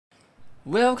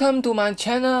Welcome to my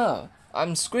channel.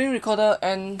 I'm screen recorder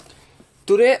and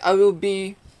today I will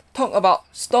be talking about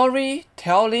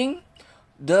storytelling,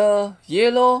 the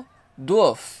yellow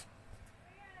dwarf.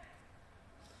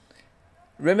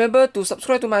 Remember to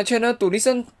subscribe to my channel to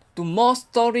listen to more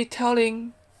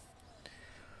storytelling.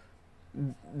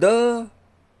 The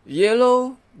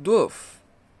yellow dwarf.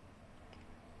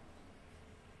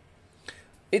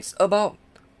 It's about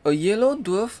a yellow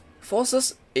dwarf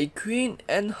forces a queen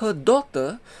and her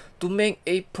daughter to make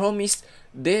a promise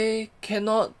they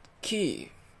cannot keep.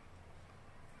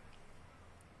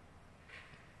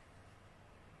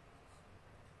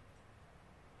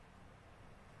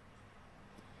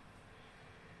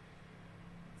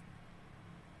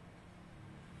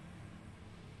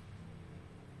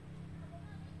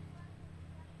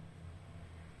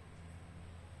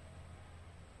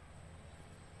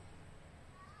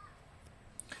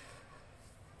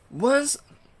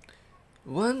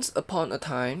 Once upon a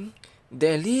time,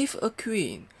 there lived a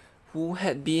queen who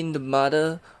had been the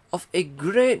mother of a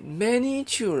great many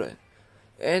children,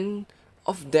 and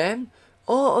of them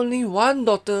all only one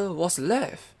daughter was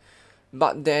left,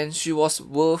 but then she was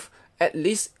worth at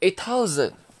least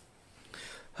 1,000.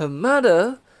 Her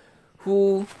mother,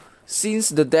 who, since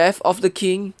the death of the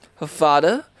king, her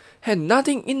father, had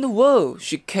nothing in the world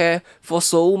she cared for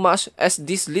so much as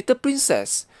this little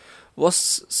princess,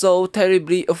 was so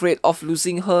terribly afraid of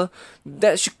losing her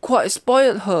that she quite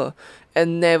spoiled her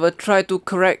and never tried to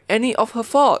correct any of her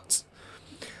faults.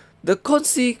 The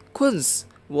consequence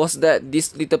was that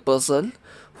this little person,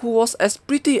 who was as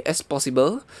pretty as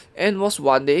possible and was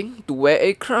wanting to wear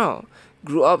a crown,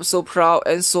 grew up so proud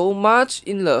and so much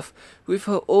in love with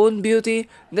her own beauty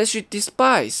that she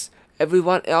despised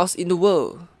everyone else in the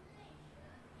world.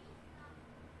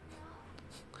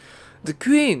 The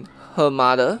queen, her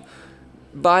mother,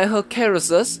 by her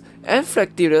caresses and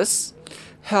flatteries,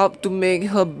 helped to make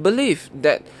her believe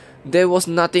that there was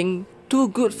nothing too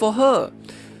good for her.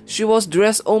 She was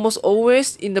dressed almost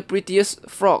always in the prettiest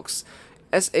frocks,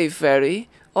 as a fairy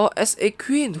or as a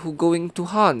queen who going to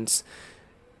hunts,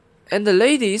 and the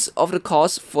ladies of the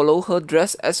court follow her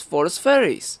dress as forest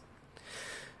fairies.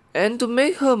 And to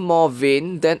make her more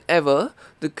vain than ever,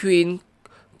 the queen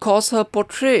caused her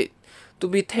portrait to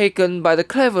be taken by the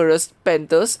cleverest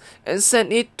painters and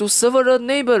sent it to several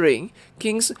neighboring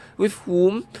kings with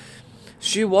whom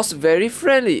she was very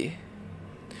friendly.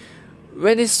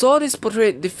 When they saw this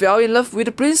portrait, they fell in love with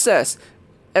the princess,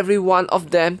 every one of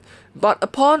them, but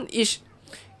upon each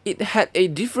it had a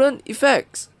different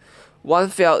effect. One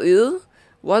fell ill,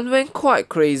 one went quite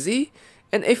crazy,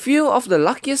 and a few of the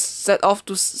luckiest set off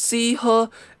to see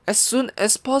her as soon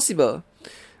as possible.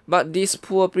 But this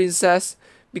poor princess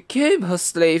became her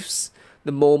slaves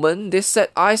the moment they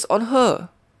set eyes on her.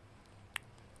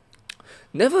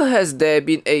 Never has there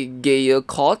been a gayer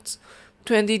court.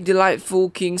 20 delightful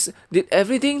kings did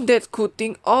everything they could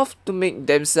think of to make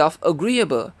themselves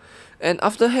agreeable, and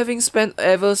after having spent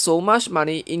ever so much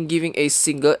money in giving a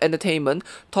single entertainment,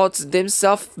 thought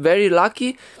themselves very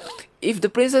lucky if the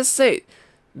princess said,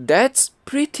 "That's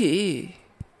pretty."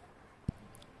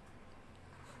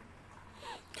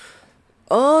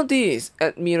 All these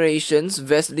admirations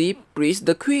vastly pleased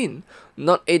the queen.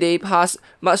 Not a day passed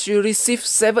but she received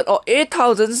 7,000 or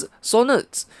 8,000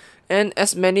 sonnets, and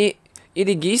as many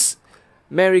elegies,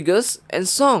 marriages, and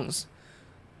songs,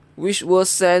 which were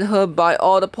sent her by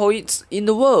all the poets in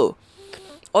the world.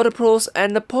 All the prose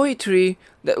and the poetry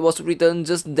that was written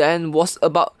just then was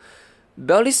about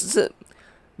Bellissima,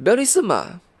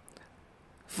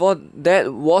 for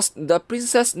that was the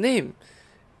princess' name.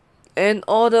 And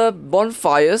all the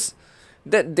bonfires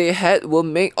that they had were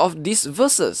made of these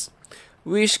verses,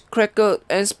 which crackled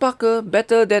and sparkled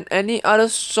better than any other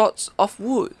sorts of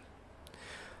wood.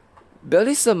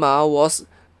 Bellissima was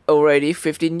already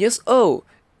 15 years old,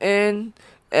 and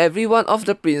every one of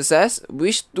the princess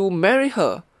wished to marry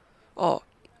her. Oh,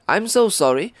 I'm so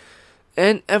sorry.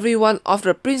 And every one of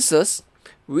the princes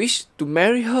wished to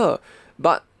marry her,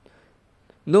 but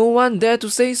no one dared to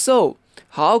say so.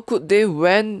 How could they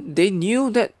when they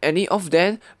knew that any of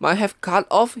them might have cut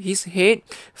off his head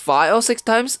 5 or 6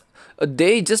 times a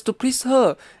day just to please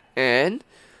her, and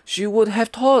she would have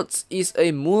thought it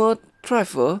a mere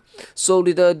trifle, so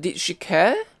little did she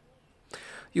care?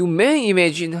 You may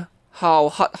imagine how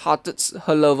hard-hearted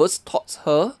her lovers thought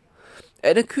her,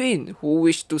 and the queen, who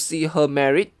wished to see her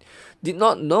married, did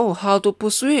not know how to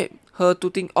persuade her to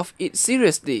think of it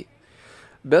seriously.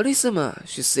 "Bellissima,"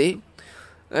 she said,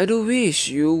 "I do wish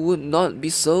you would not be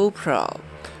so proud.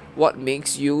 What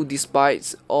makes you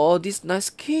despise all these nice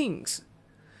kings?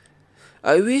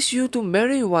 I wish you to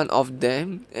marry one of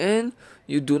them, and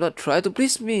You do not try to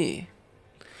please me."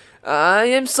 "I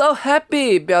am so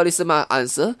happy," Bellissima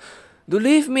answered. "Do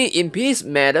leave me in peace,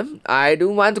 madam. I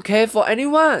don't want to care for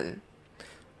anyone."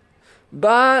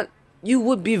 "But you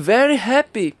would be very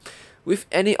happy with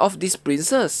any of these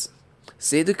princes,"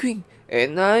 said the queen,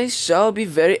 "and I shall be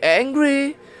very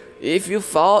angry if you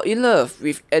fall in love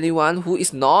with anyone who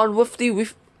is not worthy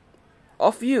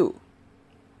of you."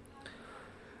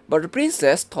 But the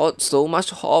princess thought so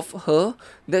much of her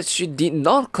that she did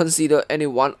not consider any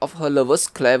one of her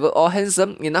lovers clever or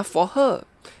handsome enough for her,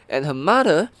 and her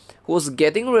mother, who was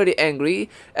getting really angry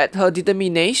at her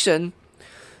determination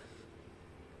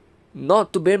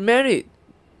not to be married,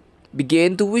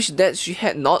 began to wish that she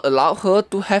had not allowed her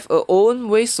to have her own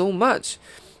way so much.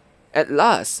 At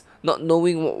last, not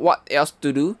knowing what else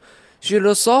to do, she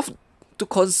resolved to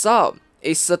consult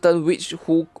a certain witch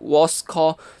who was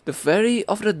called the Fairy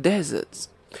of the Deserts.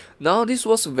 Now this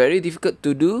was very difficult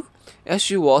to do, as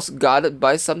she was guarded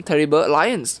by some terrible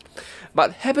lions.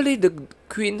 But happily the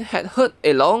queen had heard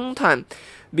a long time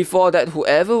before that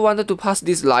whoever wanted to pass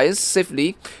these lions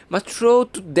safely must throw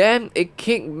to them a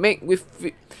cake made with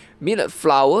millet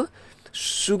flour,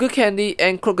 sugar candy,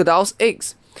 and crocodile's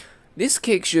eggs. This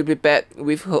cake she prepared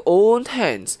with her own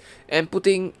hands and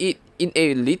putting it in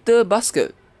a little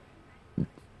basket.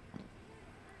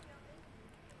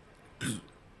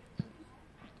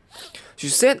 She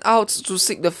set out to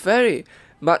seek the fairy,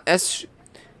 but as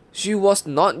she was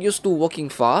not used to walking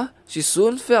far, she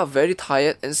soon felt very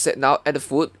tired and sat down at the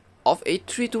foot of a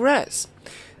tree to rest,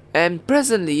 and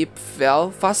presently fell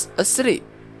fast asleep.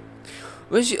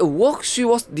 When she awoke, she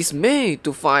was dismayed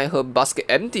to find her basket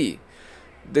empty.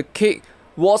 The cake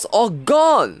was all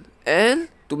gone, and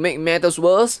to make matters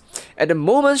worse, at the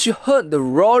moment she heard the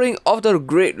roaring of the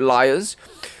great lions,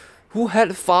 who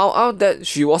had found out that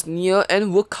she was near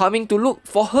and were coming to look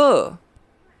for her.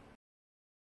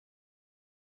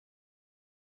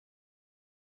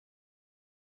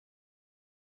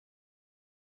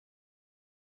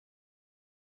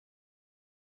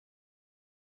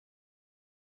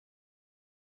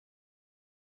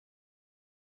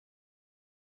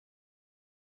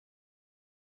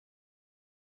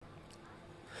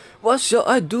 "What shall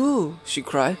I do?" she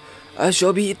cried. "I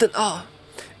shall be eaten up."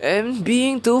 And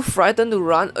being too frightened to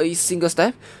run a single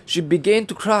step, she began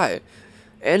to cry,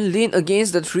 and leaned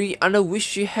against the tree under which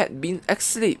she had been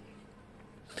asleep.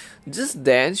 Just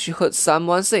then she heard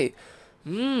someone say,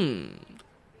 "Hmm,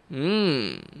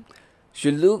 hmm."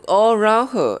 She looked all round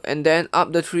her, and then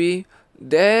up the tree.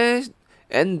 There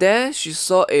she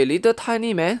saw a little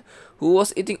tiny man who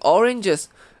was eating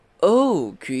oranges.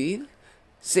 "Oh, queen,"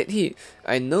 said he,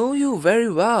 "I know you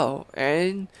very well,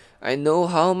 and I know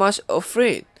how much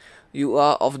afraid you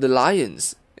are of the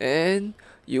lions, and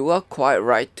you are quite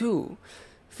right too,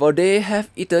 for they have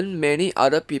eaten many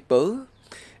other people,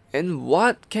 and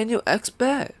what can you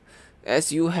expect,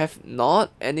 as you have not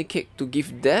any cake to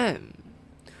give them?"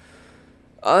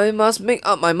 "I must make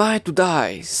up my mind to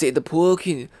die," said the poor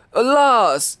king.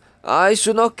 "Alas, I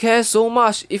should not care so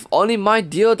much if only my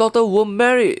dear daughter were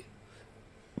married."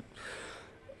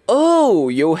 "Oh,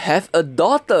 you have a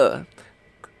daughter!"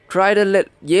 cried the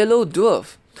yellow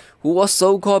dwarf, who was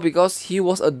so called because he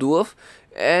was a dwarf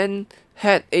and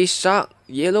had a sharp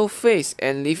yellow face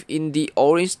and lived in the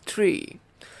orange tree.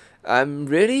 "I'm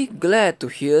really glad to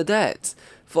hear that,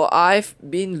 for I've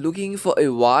been looking for a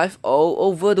wife all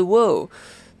over the world.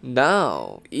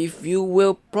 Now, if you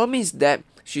will promise that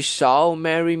she shall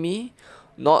marry me,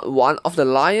 not one of the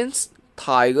lions,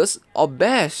 tigers, or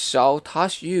bears shall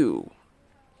touch you."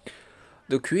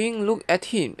 The queen looked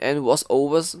at him and was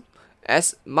almost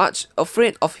as much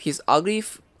afraid of his ugly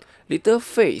little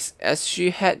face as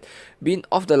she had been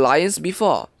of the lions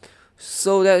before,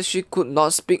 so that she could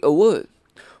not speak a word.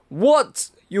 "What!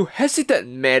 You hesitate,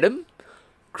 madam?"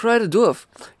 cried the dwarf.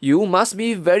 "You must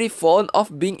be very fond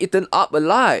of being eaten up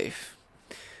alive."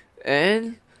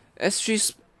 And as he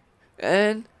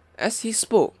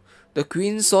spoke, the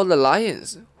queen saw the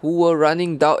lions, who were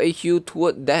running down a hill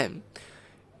toward them.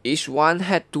 Each one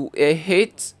had 2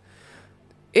 heads,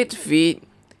 8 feet,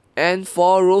 and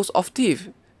 4 rows of teeth,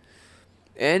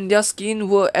 and their skin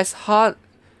were as hard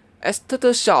as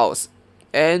turtle shells,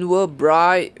 and were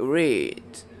bright red.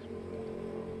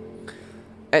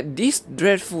 At this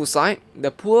dreadful sight,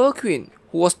 the poor queen,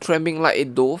 who was trembling like a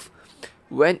dove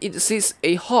when it sees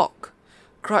a hawk,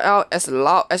 cried out as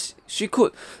loud as she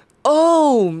could,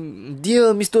 "Oh,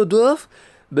 dear Mr. Dwarf,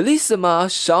 Bellissima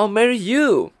shall marry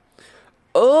you."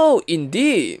 "Oh,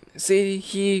 indeed," said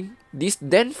he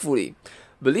disdainfully.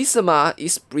 "Bellissima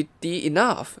is pretty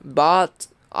enough, but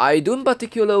I don't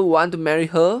particularly want to marry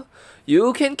her.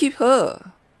 You can keep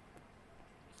her."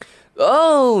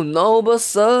 "Oh, noble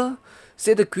sir,"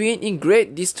 said the queen in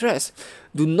great distress,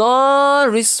 "do not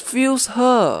refuse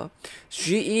her.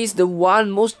 She is the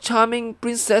one most charming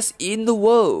princess in the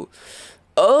world."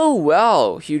 "Oh,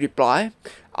 well," he replied,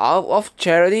 "out of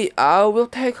charity I will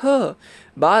take her,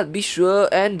 but be sure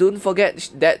and don't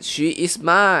forget that she is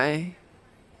mine."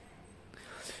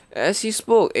 As he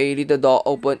spoke, a little door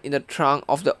opened in the trunk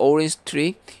of the orange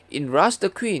tree. In rushed the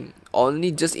queen,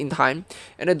 only just in time,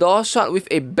 and the door shut with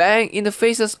a bang in the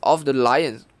faces of the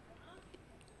lions.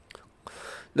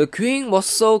 The queen was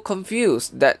so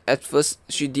confused that at first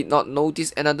she did not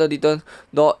notice another little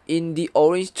door in the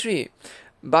orange tree,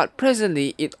 but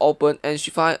presently it opened and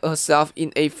she found herself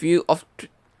in a field of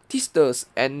thistles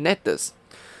and nettles.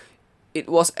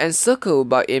 It was encircled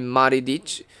by a muddy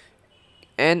ditch,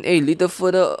 and a little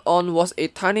further on was a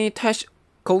tiny thatched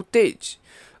cottage,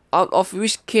 out of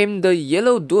which came the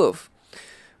yellow dwarf,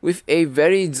 with a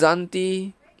very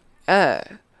jaunty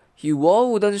air. He wore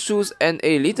wooden shoes and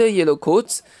a little yellow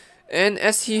coat, and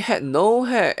as he had no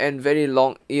hair and very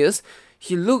long ears,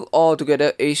 he looked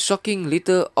altogether a shocking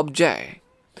little object.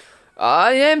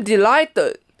 "I am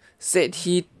delighted," said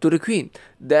he to the queen,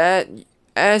 "that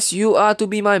as you are to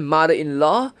be my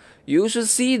mother-in-law, you should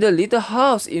see the little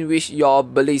house in which your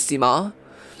bellissima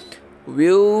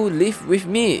will live with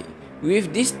me.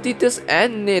 With these thistles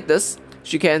and nettles,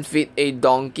 she can feed a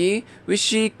donkey, which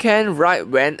she can ride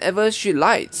whenever she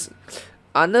likes.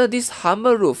 Under this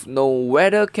humble roof, no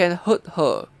weather can hurt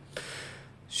her.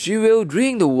 She will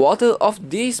drink the water of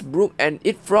this brook and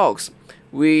eat frogs,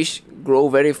 which grow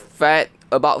very fat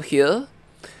about here.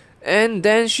 And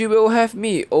then she will have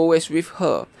me always with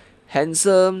her,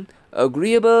 handsome,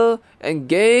 agreeable, and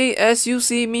gay as you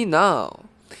see me now.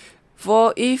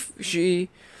 For if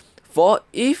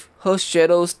her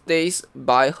shadow stays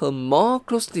by her more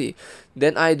closely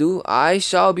than I do, I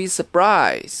shall be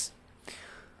surprised."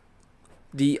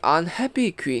 The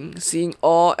unhappy queen, seeing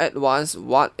all at once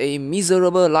what a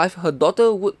miserable life her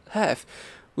daughter would have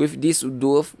with this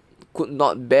dwarf, could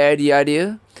not bear the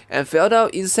idea, and fell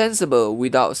down insensible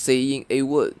without saying a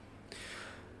word.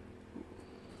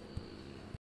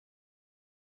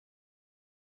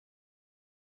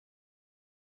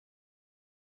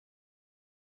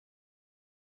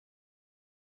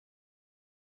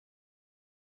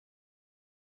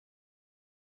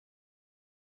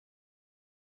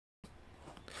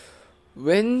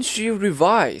 When she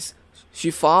revived, she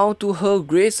found to her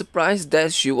great surprise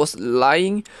that she was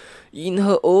lying in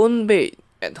her own bed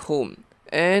at home,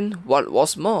 and what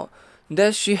was more,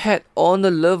 that she had on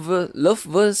the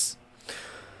loveliest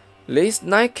lace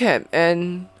nightcap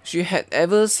and she had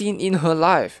ever seen in her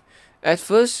life. At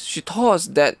first she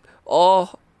thought that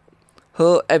all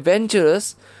her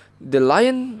adventures, the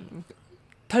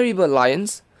terrible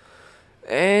lions,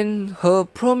 and her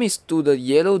promise to the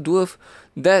yellow dwarf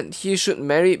that he should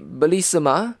marry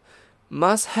Bellissima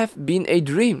must have been a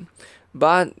dream,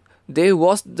 but there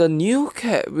was the new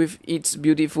cap with its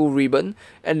beautiful ribbon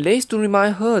and lace to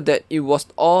remind her that it was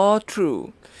all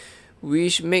true,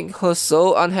 which made her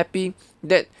so unhappy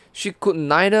that she could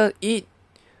neither eat,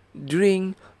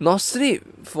 drink, nor sleep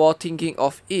for thinking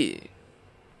of it.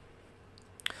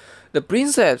 The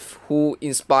princess, who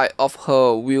in spite of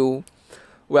her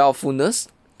willfulness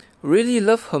really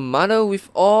loved her mother with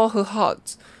all her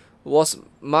heart, was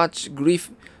much grieved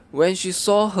when she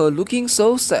saw her looking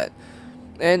so sad,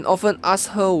 and often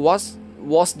asked her what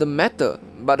was the matter.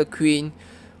 But the queen,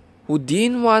 who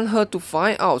didn't want her to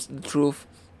find out the truth,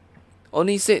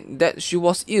 only said that she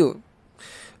was ill,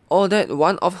 or that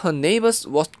one of her neighbors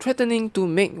was threatening to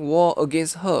make war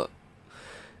against her.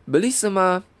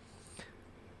 Bellissima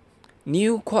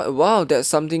knew quite well that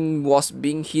something was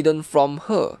being hidden from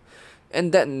her,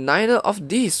 and that neither of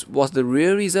these was the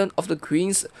real reason of the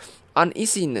queen's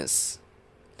uneasiness.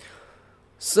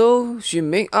 So she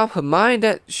made up her mind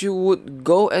that she would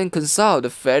go and consult the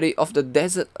fairy of the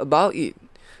desert about it,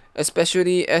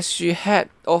 especially as she had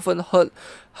often heard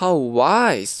how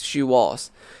wise she was,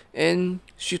 and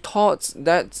she thought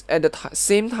that at the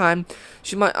same time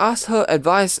she might ask her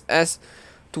advice as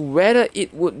to whether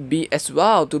it would be as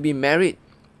well to be married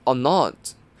or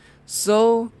not.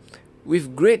 So,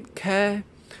 with great care,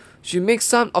 she made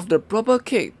some of the proper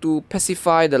cake to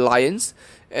pacify the lions,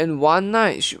 and one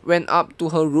night she went up to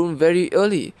her room very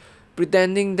early,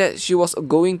 pretending that she was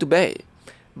going to bed.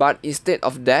 But instead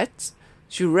of that,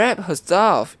 she wrapped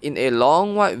herself in a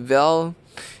long white veil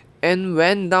and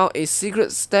went down a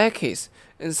secret staircase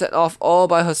and set off all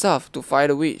by herself to find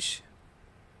the witch.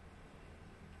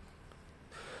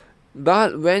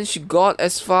 But when she got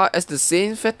as far as the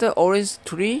same fatal orange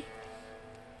tree,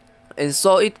 and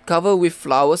saw it covered with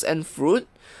flowers and fruit,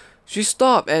 She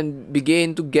stopped and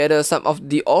began to gather some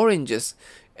of the oranges,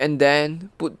 and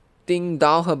then, putting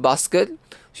down her basket,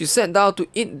 she sat down to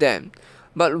eat them.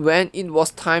 But when it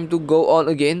was time to go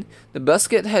on again, the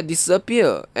basket had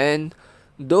disappeared, and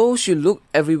though she looked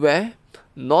everywhere,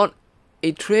 not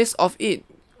a trace of it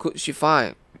could she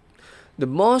find. The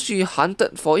more she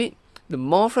hunted for it, the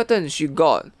more frightened she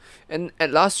got, and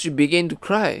at last she began to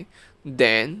cry.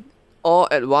 Then,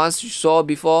 all at once she saw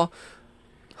before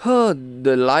her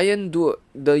the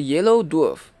yellow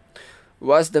dwarf.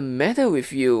 "What's the matter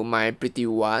with you, my pretty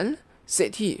one?"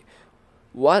 said he.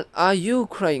 "What are you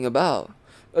crying about?"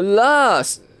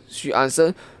 "Alas," she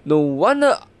answered, "no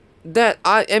wonder that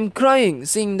I am crying,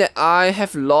 seeing that I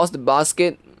have lost the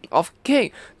basket of cake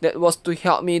that was to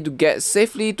help me to get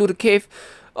safely to the cave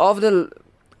of the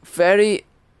fairy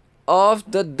of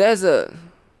the desert."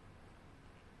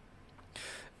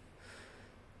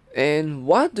 "And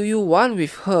what do you want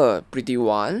with her, pretty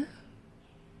one?"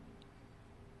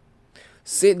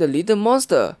 said the little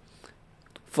monster.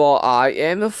 "For I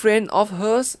am a friend of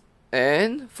hers,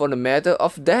 and for the matter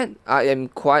of that, I am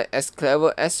quite as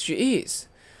clever as she is."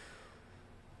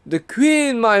 "The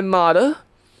queen, my mother,"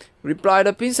 replied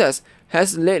the princess,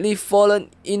 "has lately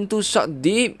fallen into such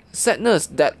deep sadness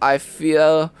that I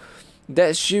fear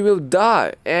that she will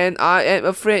die, and I am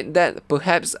afraid that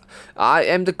perhaps I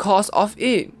am the cause of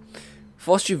it.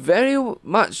 For she very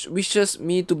much wishes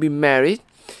me to be married,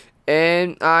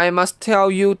 and I must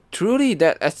tell you truly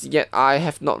that as yet I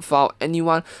have not found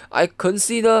anyone I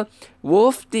consider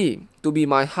worthy to be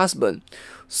my husband.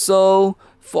 So,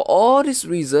 for all this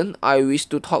reason, I wish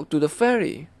to talk to the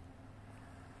fairy."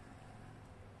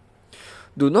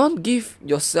 "Do not give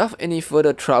yourself any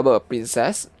further trouble,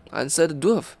 princess," answered the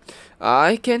dwarf.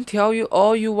 "I can tell you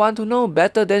all you want to know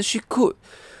better than she could.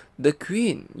 The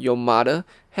queen, your mother,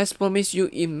 has promised you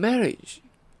in marriage."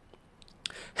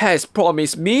 "Has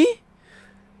promised me?"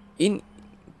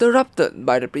 interrupted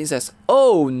by the princess.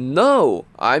 "Oh no,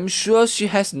 I'm sure she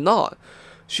has not.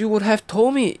 She would have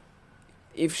told me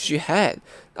if she had.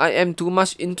 I am too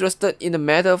much interested in the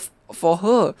matter for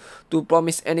her to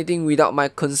promise anything without my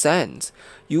consent.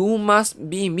 You must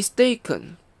be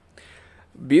mistaken."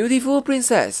 "Beautiful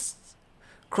princess,"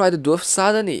 cried the dwarf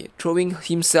suddenly, throwing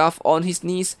himself on his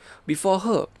knees before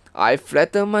her, "I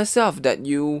flatter myself that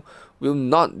you will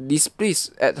not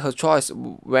displease at her choice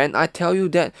when I tell you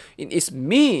that it is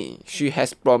me she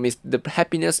has promised the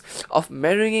happiness of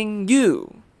marrying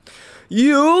you."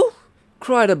 "You?"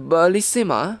 cried the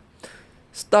Bellissima,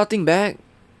 starting back.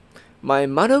 "My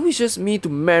mother wishes me to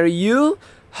marry you?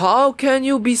 How can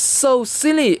you be so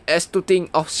silly as to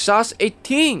think of such a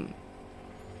thing?"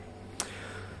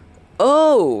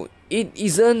 "Oh, it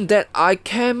isn't that I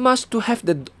care much to have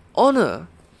the honor,"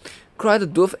 cried the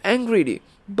dwarf angrily,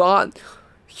 "but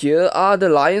here are the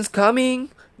lions coming.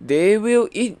 They will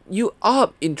eat you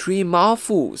up in 3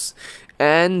 mouthfuls,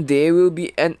 and there will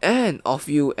be an end of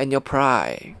you and your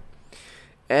pride."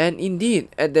 And indeed,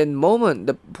 at that moment,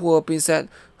 the poor princess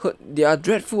heard their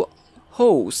dreadful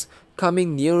hosts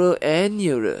coming nearer and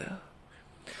nearer.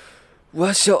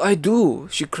 "What shall I do?"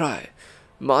 she cried.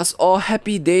 "Must all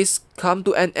happy days come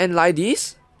to an end like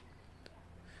this?"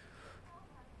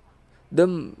 The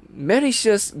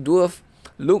malicious dwarf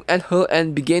looked at her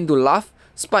and began to laugh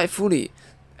spitefully.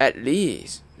 "At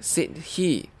least," said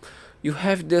he, "you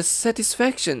have the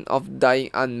satisfaction of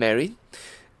dying unmarried.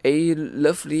 A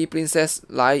lovely princess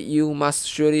like you must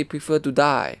surely prefer to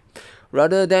die,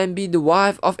 rather than be the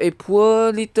wife of a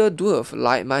poor little dwarf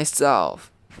like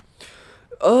myself."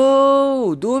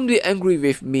 "Oh, don't be angry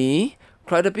with me,"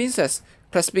 cried the princess,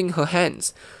 clasping her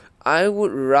hands. "I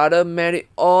would rather marry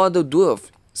all the dwarfs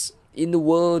in the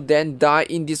world than die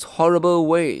in this horrible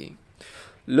way."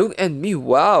 "Look at me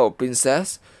well,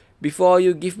 princess, before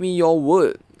you give me your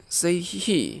word," said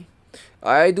he.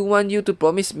 "I do want you to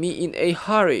promise me in a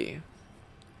hurry."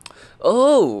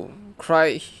 "Oh,"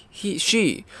 cried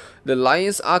she, "the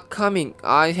lions are coming.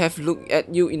 I have looked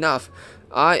at you enough.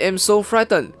 I am so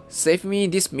frightened. Save me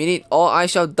this minute, or I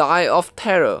shall die of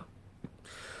terror."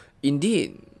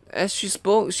 Indeed, as she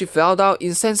spoke, she fell down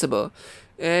insensible,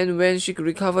 and when she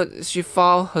recovered, she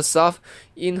found herself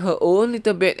in her own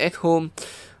little bed at home.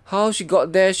 How she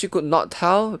got there she could not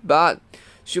tell, but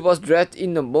she was dressed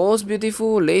in the most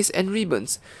beautiful lace and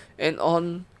ribbons, and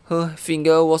on her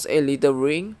finger was a little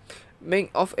ring made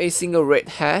of a single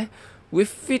red hair, which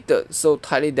fitted so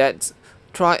tightly that,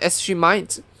 try as she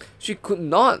might, she could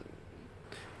not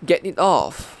get it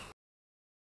off.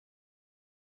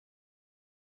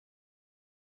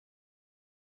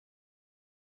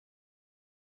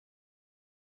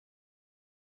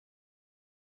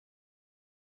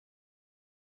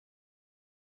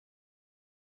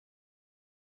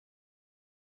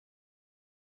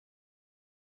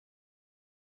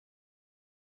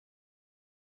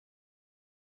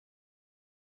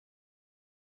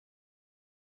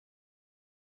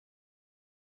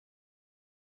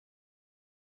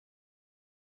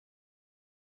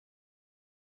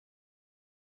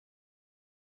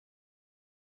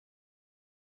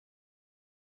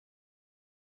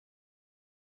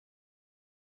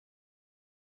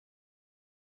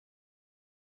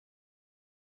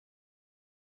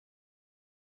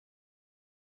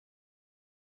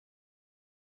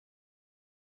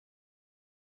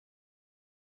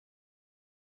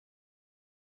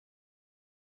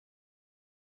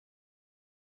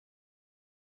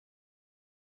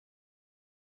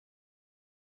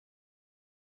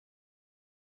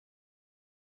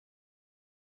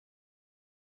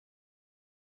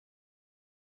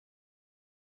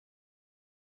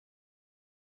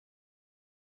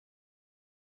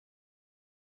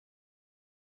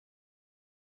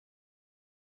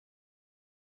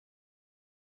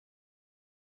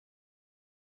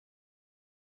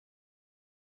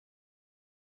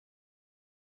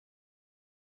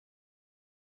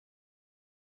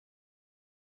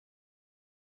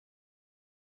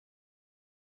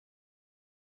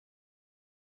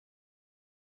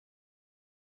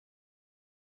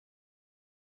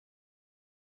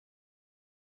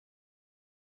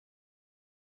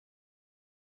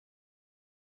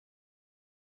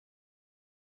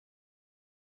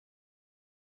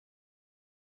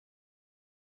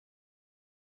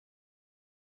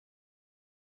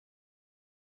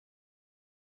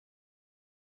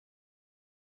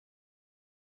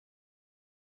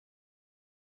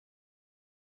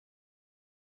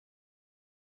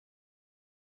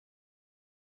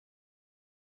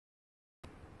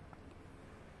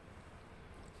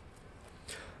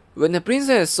 When the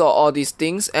princess saw all these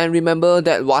things and remembered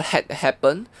that what had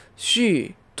happened,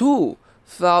 she, too,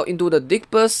 fell into the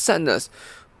deepest sadness,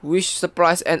 which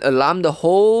surprised and alarmed the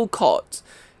whole court.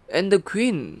 And the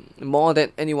queen, more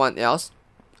than anyone else,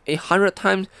 100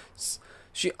 times,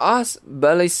 she asked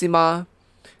Bellissima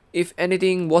if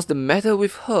anything was the matter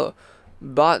with her,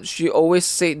 but she always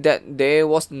said that there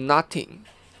was nothing.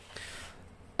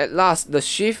 At last, the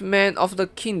chief men of the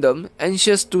kingdom,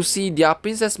 anxious to see their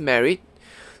princess married,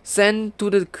 sent to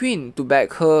the queen to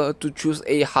beg her to choose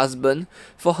a husband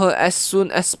for her as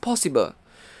soon as possible.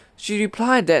 She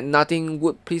replied that nothing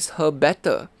would please her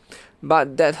better,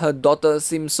 but that her daughter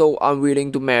seemed so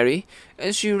unwilling to marry,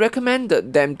 and she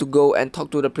recommended them to go and talk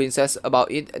to the princess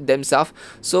about it themselves,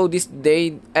 so this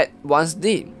they at once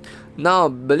did. Now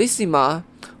Bellissima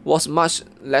was much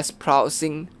less proud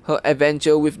seeing her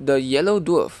adventure with the yellow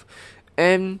dwarf,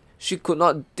 and she could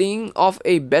not think of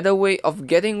a better way of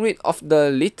getting rid of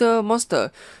the little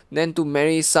monster than to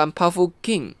marry some powerful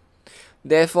king.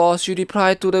 Therefore she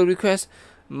replied to the request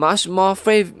much more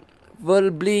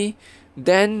favorably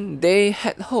than they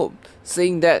had hoped,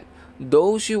 saying that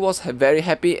though she was very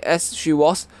happy as she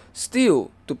was, still,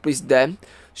 to please them,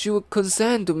 she would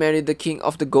consent to marry the king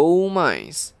of the gold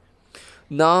mines.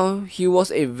 Now he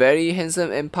was a very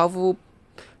handsome and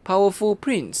powerful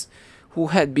prince, who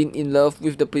had been in love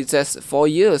with the princess for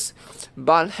years,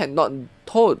 but had not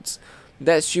thought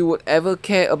that she would ever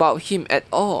care about him at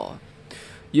all.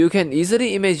 You can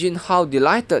easily imagine how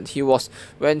delighted he was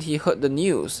when he heard the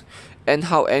news, and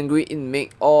how angry it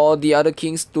made all the other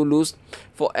kings to lose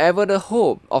forever the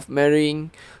hope of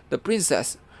marrying the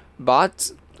princess.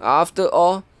 But, after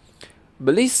all,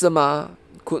 Bellissima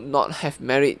could not have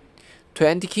married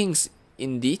 20 kings.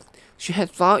 Indeed, she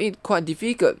had found it quite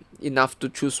difficult enough to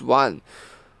choose one,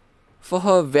 for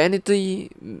her vanity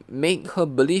made her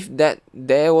believe that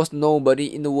there was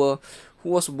nobody in the world who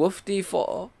was worthy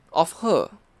of her.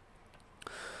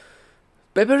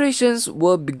 Preparations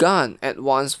were begun at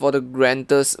once for the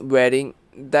grandest wedding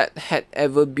that had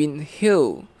ever been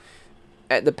held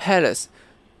at the palace.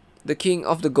 The king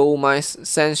of the gold mines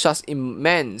sent such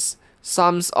immense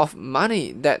sums of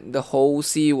money that the whole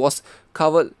sea was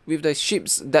covered with the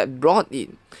ships that brought it.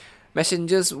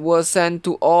 Messengers were sent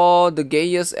to all the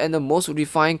gayest and the most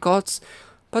refined courts,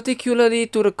 particularly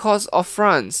to the courts of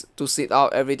France, to set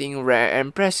out everything rare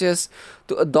and precious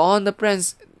to adorn the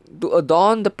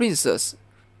princess.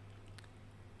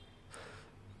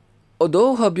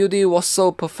 Although her beauty was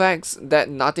so perfect that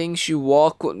nothing she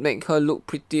wore could make her look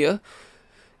prettier,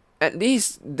 at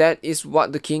least that is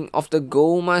what the king of the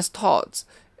gold mines thought,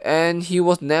 and he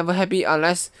was never happy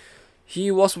unless he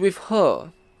was with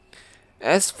her.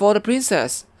 As for the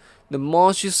princess, the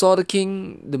more she saw the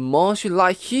king, the more she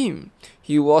liked him.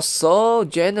 He was so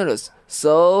generous,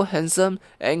 so handsome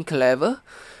and clever,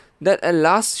 that at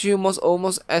last she was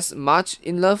almost as much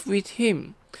in love with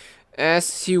him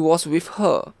as he was with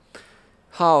her.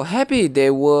 How happy they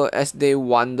were as they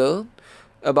wandered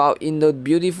about in the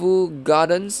beautiful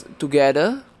gardens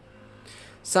together,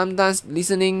 sometimes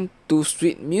listening to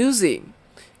sweet music.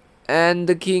 And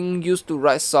the king used to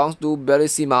write songs to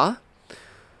Bellissima.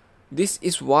 This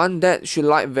is one that she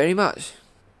liked very much.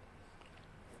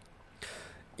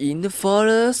 In the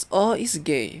forest all is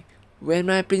gay, when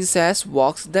my princess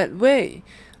walks that way.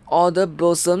 All the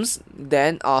blossoms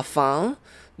then are found,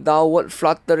 downward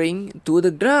fluttering to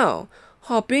the ground,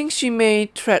 hoping she may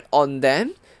tread on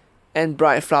them, and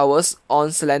bright flowers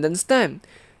on slender stem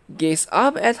gaze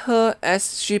up at her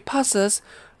as she passes,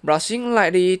 brushing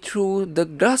lightly through the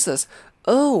grasses.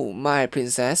 Oh, my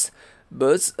princess,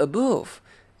 birds above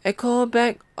echo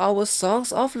back our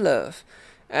songs of love,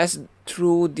 as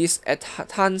through this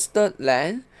enhanced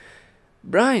land,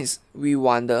 brides we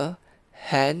wander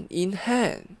hand in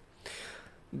hand.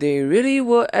 They really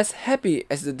were as happy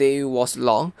as the day was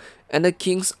long, and the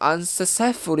king's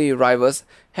unsuccessful rivals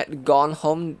had gone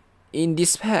home in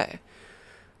despair.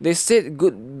 They said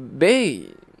goodbye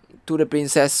to the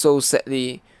princess so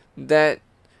sadly that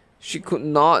she could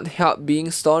not help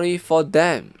being sorry for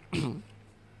them.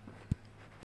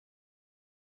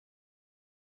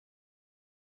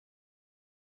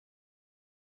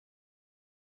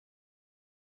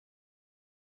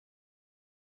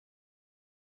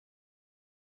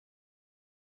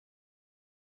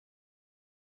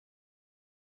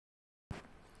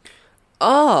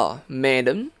 Ah,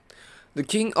 madam, the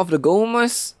king of the gold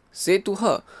mines said to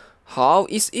her, how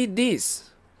is it this?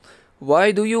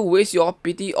 Why do you waste your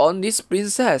pity on this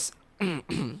princess?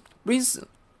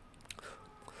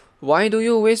 Why do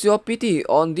you waste your pity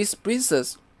on this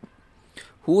princess?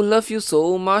 who love you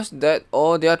so much that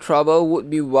all their trouble would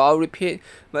be well repaid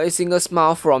by a single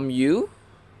smile from you?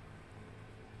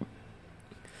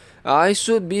 I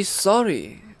should be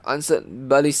sorry, answered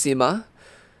Bellissima,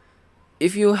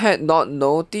 if you had not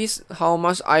noticed how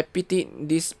much I pitied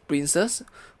these princes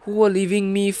who were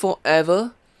leaving me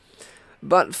forever.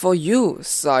 But for you,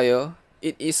 sire,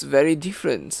 it is very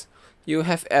different. You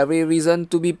have every reason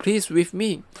to be pleased with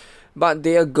me, but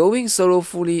they are going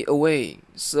sorrowfully away,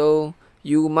 so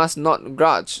you must not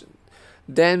grudge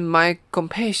them my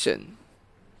compassion.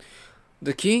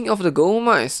 The king of the gold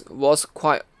mines was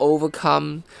quite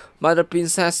overcome by the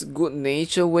princess'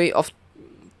 good-natured way of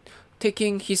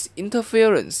taking his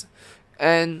interference,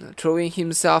 and throwing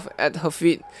himself at her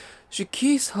feet, she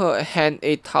kissed her hand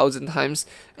 1,000 times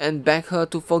and begged her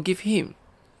to forgive him.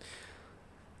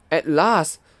 At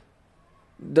last,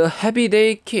 the happy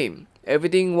day came.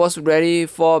 Everything was ready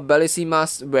for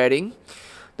Bellissima's wedding.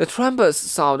 The trumpets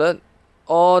sounded,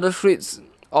 all the streets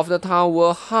of the town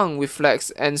were hung with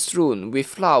flags and strewn with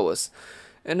flowers,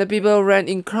 and the people ran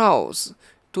in crowds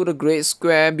to the great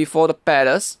square before the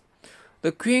palace.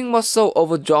 The queen was so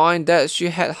overjoyed that she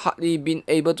had hardly been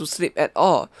able to sleep at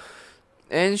all,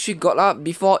 and she got up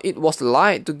before it was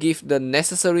light to give the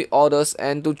necessary orders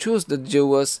and to choose the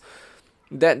jewels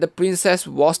that the princess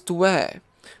was to wear.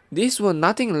 These were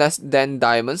nothing less than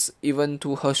diamonds, even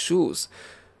to her shoes,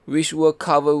 which were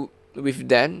covered with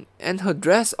them, and her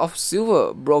dress of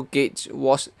silver brocade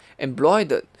was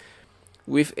embroidered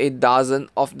with a dozen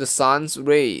of the sun's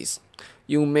rays.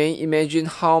 You may imagine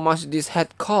how much this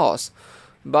had cost,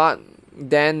 but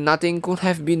then nothing could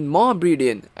have been more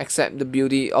brilliant except the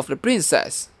beauty of the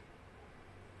princess.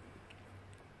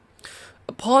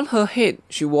 Upon her head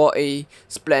she wore a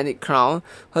splendid crown,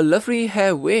 her lovely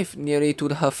hair waved nearly to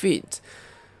her feet,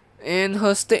 and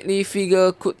her stately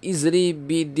figure could easily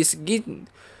be distinguished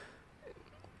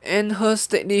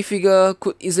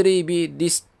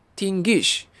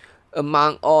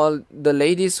among all the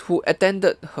ladies who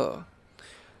attended her.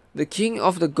 The king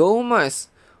of the gold mines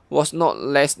was not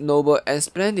less noble and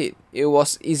splendid. It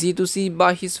was easy to see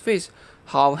by his face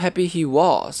how happy he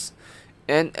was,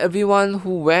 and everyone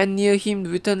who went near him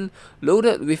returned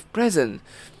loaded with presents,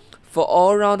 for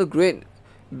all round the great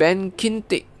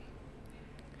banqueting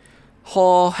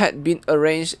hall had been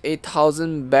arranged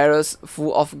 1,000 barrels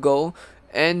full of gold,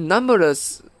 and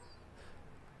numberless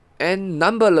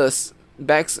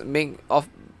bags made of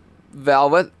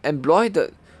velvet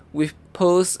embroidered with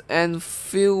pearls and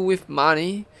filled with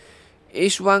money,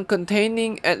 each one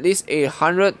containing at least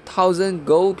 100,000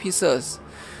 gold pieces,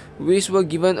 which were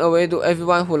given away to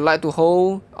everyone who liked to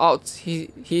hold out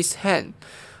his hand,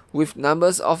 with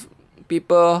numbers of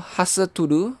people hustled to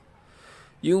do.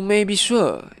 You may be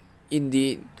sure,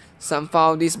 indeed, some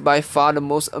found this by far the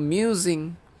most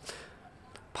amusing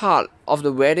part of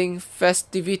the wedding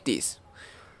festivities.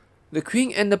 The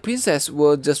queen and the princess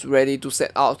were just ready to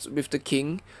set out with the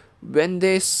king, when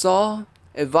they saw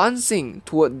advancing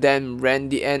toward them ran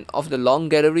the end of the long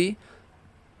gallery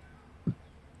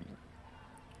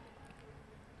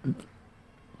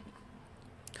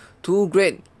two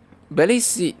great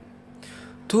basilics,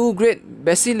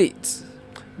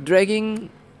 dragging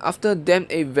after them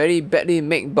a very badly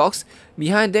made box.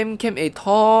 Behind them came a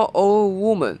tall old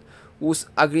woman, whose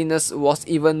ugliness was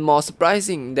even more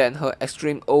surprising than her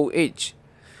extreme old age.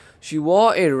 She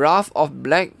wore a ruff of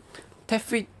black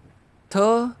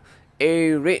taffeta,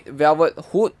 a red velvet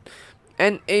hood,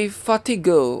 and a fatigue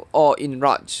all in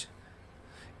ruche,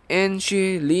 and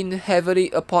she leaned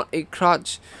heavily upon a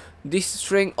crutch. This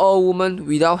strange old woman,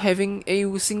 without having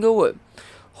a single word,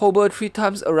 hovered 3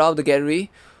 times around the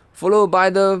gallery, followed by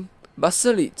the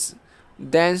basilisks,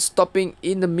 then stopping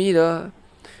in the middle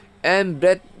and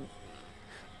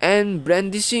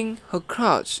brandishing her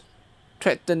crutch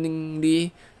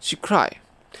threateningly, she cried,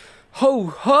 "Ho,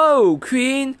 ho,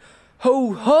 queen!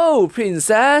 Ho, ho,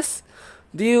 princess!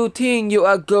 Do you think you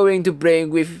are going to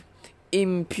break with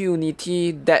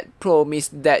impunity that promise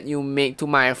that you make to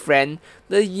my friend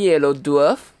the yellow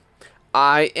dwarf?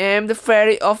 I am the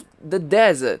fairy of the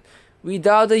desert.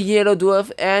 Without the yellow dwarf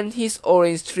and his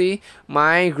orange tree,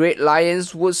 my great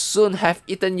lions would soon have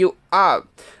eaten you up.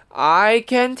 I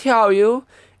can tell you,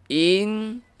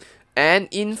 in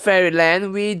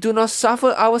fairyland we do not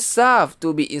suffer ourselves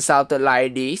to be insulted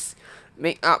like this.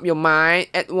 Make up your mind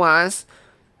at once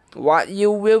what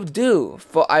you will do,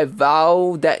 for I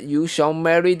vow that you shall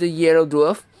marry the yellow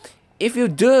dwarf. If you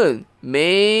don't,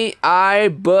 may I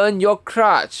burn your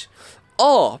crutch."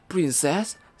 "Oh,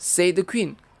 princess," said the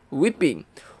queen, weeping,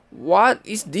 "what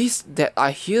is this that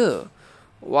I hear?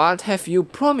 What have you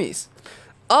promised?"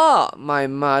 "Ah, my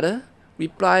mother,"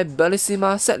 replied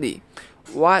Bellissima sadly.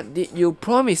 "What did you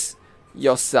promise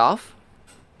yourself?"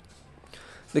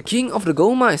 The king of the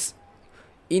gold mines,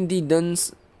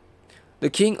 indignant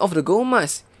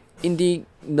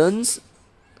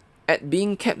at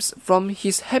being kept from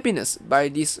his happiness by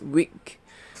this weak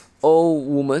old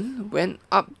woman, went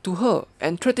up to her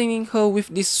and, threatening her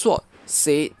with this sword,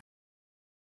 said,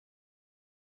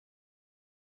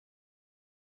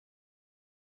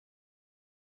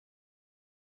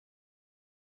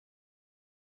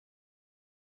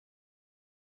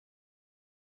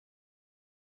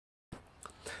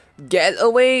 "Get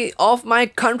away of my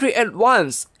country at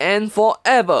once and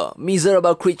forever,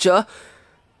 miserable creature,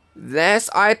 lest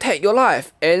I take your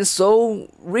life and so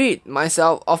rid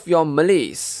myself of your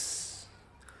malice."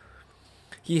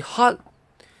 He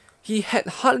had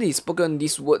hardly spoken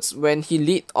these words when the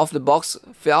lid of the box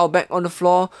fell back on the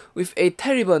floor with a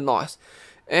terrible noise,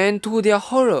 and to their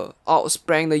horror out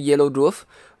sprang the yellow dwarf,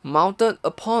 mounted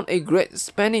upon a great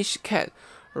Spanish cat.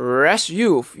 "Rash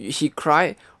youth," he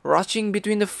cried, rushing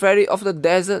between the fairy of the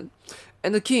desert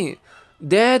and the king,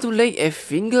 "dare to lay a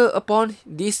finger upon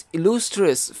this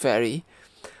illustrious fairy?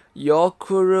 Your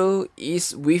quarrel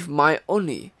is with my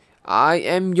only. I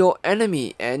am your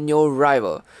enemy and your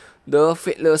rival. The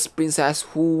faithless princess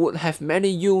who would have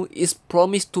married you is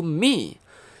promised to me.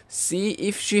 See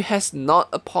if she has not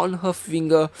upon her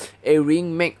finger a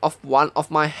ring made of one of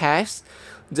my hairs.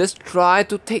 Just try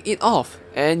to take it off,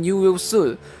 and you will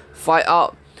soon find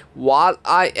out what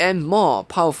I am more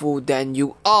powerful than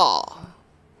you are."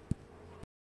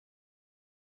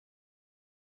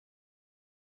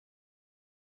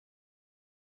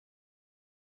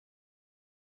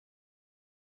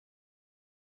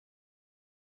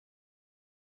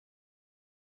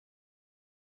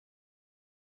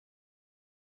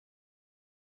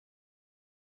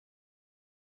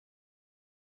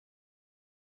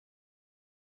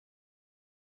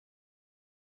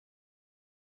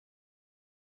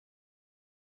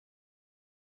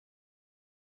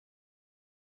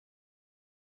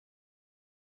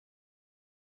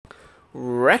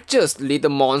 "Wretched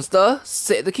little monster,"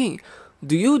 said the king,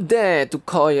 "do you dare to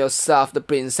call yourself the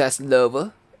princess'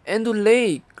 lover, and to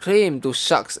lay claim to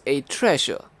such a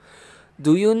treasure?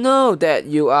 Do you know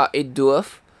that you are a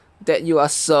dwarf, that you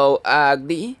are so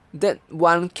ugly that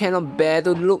one cannot bear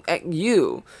to look at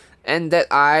you, and that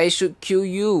I should kill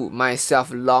you myself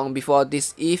long before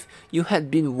this if you had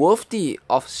been worthy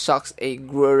of such a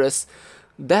glorious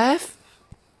death?"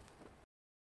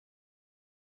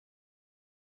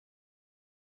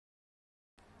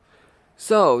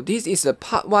 So this is a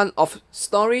part 1 of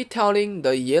storytelling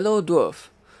The Yellow Dwarf.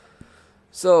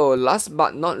 So last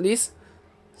but not least,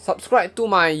 subscribe to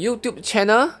my YouTube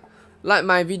channel, like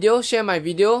my video, share my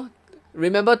video.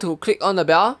 Remember to click on the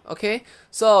bell, okay?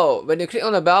 So when you click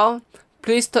on the bell,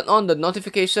 please turn on the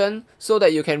notification so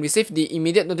that you can receive the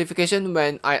immediate notification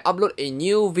when I upload a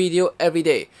new video every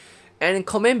day. And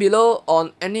comment below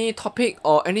on any topic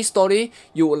or any story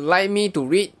you would like me to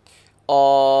read,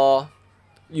 or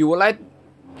you would like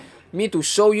me to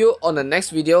show you on the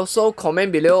next video. So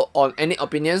comment below on any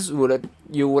opinions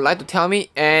you would like to tell me,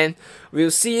 and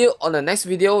we'll see you on the next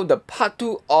video, the part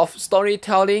 2 of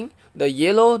storytelling The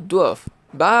Yellow Dwarf.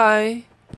 Bye.